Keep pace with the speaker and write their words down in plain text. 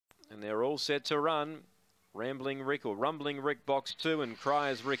And they're all set to run. Rumbling Rick box 2 and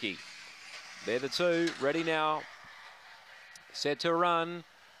Cryers Ricky. They're the two. Ready now. Set to run.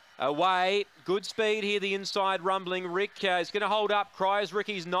 Away. Good speed here, the inside Rumbling Rick. Is going to hold up. Cryers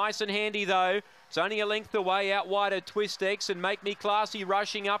Ricky's nice and handy, though. It's only a length away. Out wide at Twist X and Make Me Classy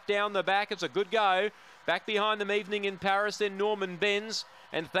rushing up down the back. It's a good go. Back behind them, Evening in Paris, then Norman Benz.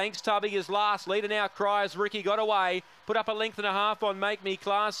 And Thanks Tubby is last. Leader now, Cryers Ricky got away. Put up a length and a half on Make Me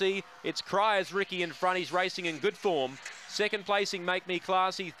Classy. It's Cryers Ricky in front. He's racing in good form. Second placing, Make Me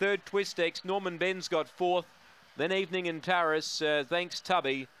Classy. Third, Twist X. Norman Benz got fourth. Then Evening in Paris, Thanks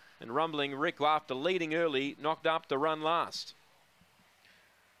Tubby. And Rumbling Rick, after leading early, knocked up to run last.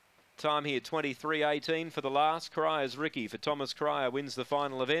 Time here, 23:18 for the last. Cryers Ricky for Thomas Cryer wins the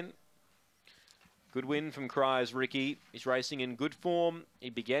final event. Good win from Cryers Ricky. He's racing in good form. He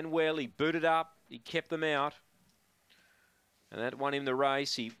began well. He booted up. He kept them out. And that won him the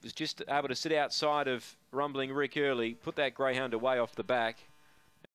race. He was just able to sit outside of Rumbling Rick early, put that greyhound away off the back.